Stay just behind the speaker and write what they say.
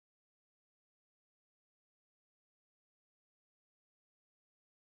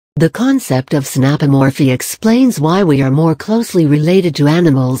The concept of synapomorphy explains why we are more closely related to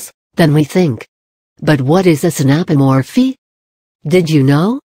animals than we think. But what is a synapomorphy? Did you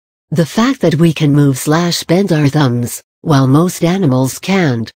know? The fact that we can move/bend our thumbs, while most animals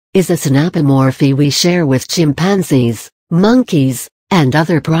can't, is a synapomorphy we share with chimpanzees, monkeys, and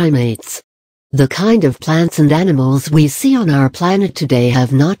other primates. The kind of plants and animals we see on our planet today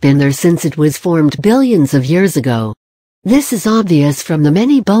have not been there since it was formed billions of years ago. This is obvious from the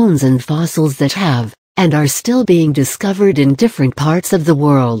many bones and fossils that have, and are still being discovered in different parts of the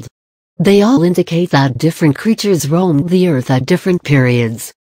world. They all indicate that different creatures roamed the earth at different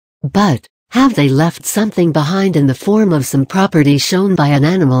periods. But, have they left something behind in the form of some property shown by an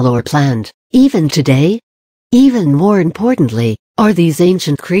animal or plant, even today? Even more importantly, are these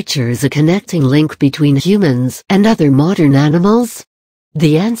ancient creatures a connecting link between humans and other modern animals?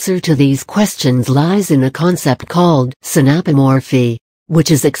 The answer to these questions lies in a concept called synapomorphy,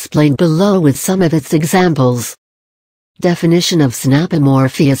 which is explained below with some of its examples. Definition of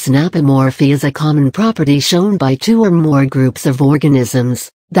synapomorphy. A synapomorphy is a common property shown by two or more groups of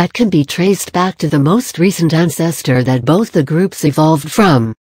organisms that can be traced back to the most recent ancestor that both the groups evolved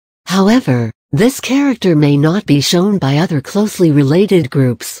from. However, this character may not be shown by other closely related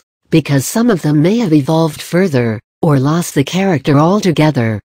groups, because some of them may have evolved further, or lost the character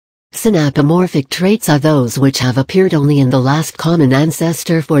altogether. Synapomorphic traits are those which have appeared only in the last common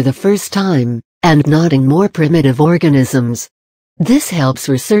ancestor for the first time, and not in more primitive organisms. This helps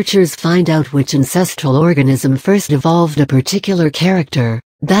researchers find out which ancestral organism first evolved a particular character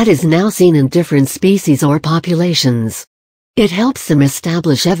that is now seen in different species or populations. It helps them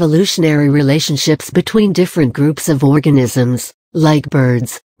establish evolutionary relationships between different groups of organisms, like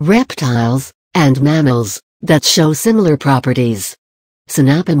birds, reptiles, and mammals, that show similar properties.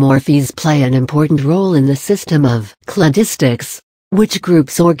 Synapomorphies play an important role in the system of cladistics, which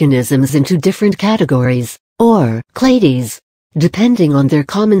groups organisms into different categories, or clades, depending on their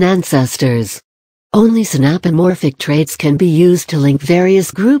common ancestors. Only synapomorphic traits can be used to link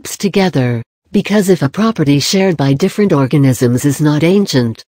various groups together, because if a property shared by different organisms is not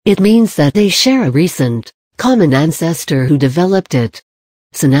ancient, it means that they share a recent, common ancestor who developed it.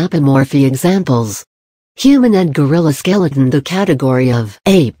 Synapomorphy examples: human and gorilla skeleton. The category of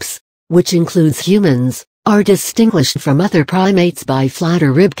apes, which includes humans, are distinguished from other primates by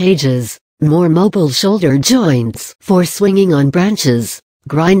flatter rib cages, more mobile shoulder joints for swinging on branches,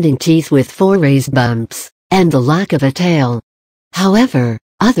 grinding teeth with four-raised bumps, and the lack of a tail. However,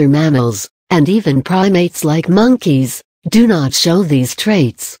 other mammals, and even primates like monkeys, do not show these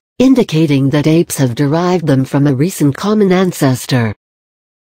traits, indicating that apes have derived them from a recent common ancestor.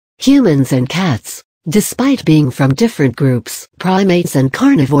 Humans and cats, despite being from different groups, primates and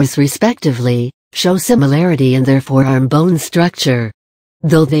carnivores respectively, show similarity in their forearm bone structure.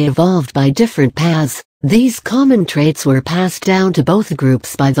 Though they evolved by different paths, these common traits were passed down to both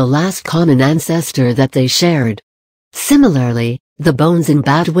groups by the last common ancestor that they shared. Similarly, the bones in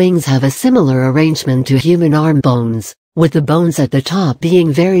bat wings have a similar arrangement to human arm bones, with the bones at the top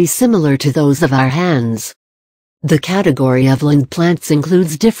being very similar to those of our hands. The category of land plants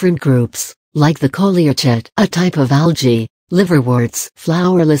includes different groups, like the coleochaete, a type of algae, liverworts,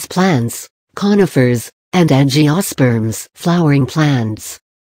 flowerless plants, conifers, and angiosperms, flowering plants.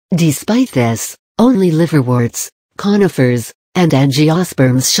 Despite this, only liverworts, conifers, and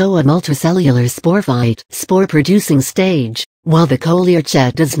angiosperms show a multicellular sporophyte, spore-producing stage, while the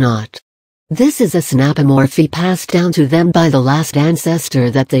coleochaete does not. This is a synapomorphy passed down to them by the last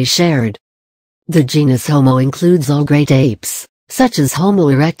ancestor that they shared. The genus Homo includes all great apes, such as Homo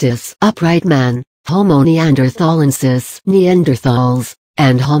erectus, upright man, Homo neanderthalensis, Neanderthals,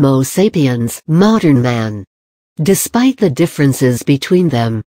 and Homo sapiens, modern man. Despite the differences between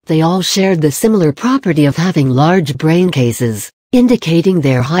them, they all shared the similar property of having large brain cases, indicating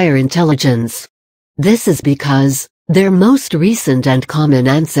their higher intelligence. This is because their most recent and common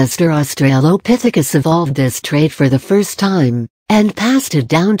ancestor Australopithecus evolved this trait for the first time, and passed it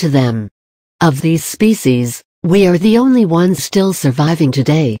down to them. Of these species, we are the only ones still surviving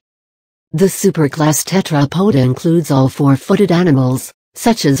today. The Superclass Tetrapod includes all four-footed animals,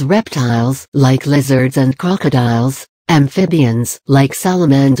 such as reptiles like lizards and crocodiles, amphibians like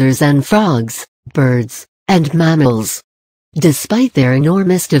salamanders and frogs, birds, and mammals. Despite their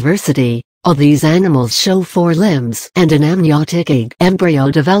enormous diversity, all these animals show four limbs and an amniotic egg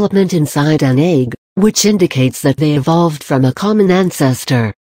embryo development inside an egg, which indicates that they evolved from a common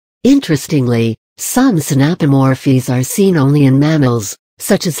ancestor. Interestingly, some synapomorphies are seen only in mammals,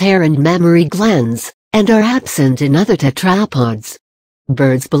 such as hair and mammary glands, and are absent in other tetrapods.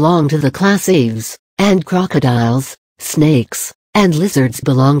 Birds belong to the class aves, and crocodiles, snakes, and lizards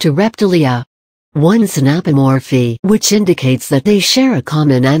belong to reptilia. One synapomorphy, which indicates that they share a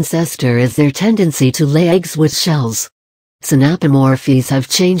common ancestor, is their tendency to lay eggs with shells. Synapomorphies have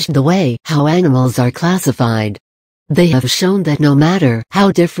changed the way how animals are classified. They have shown that no matter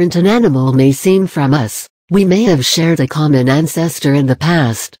how different an animal may seem from us, we may have shared a common ancestor in the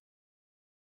past.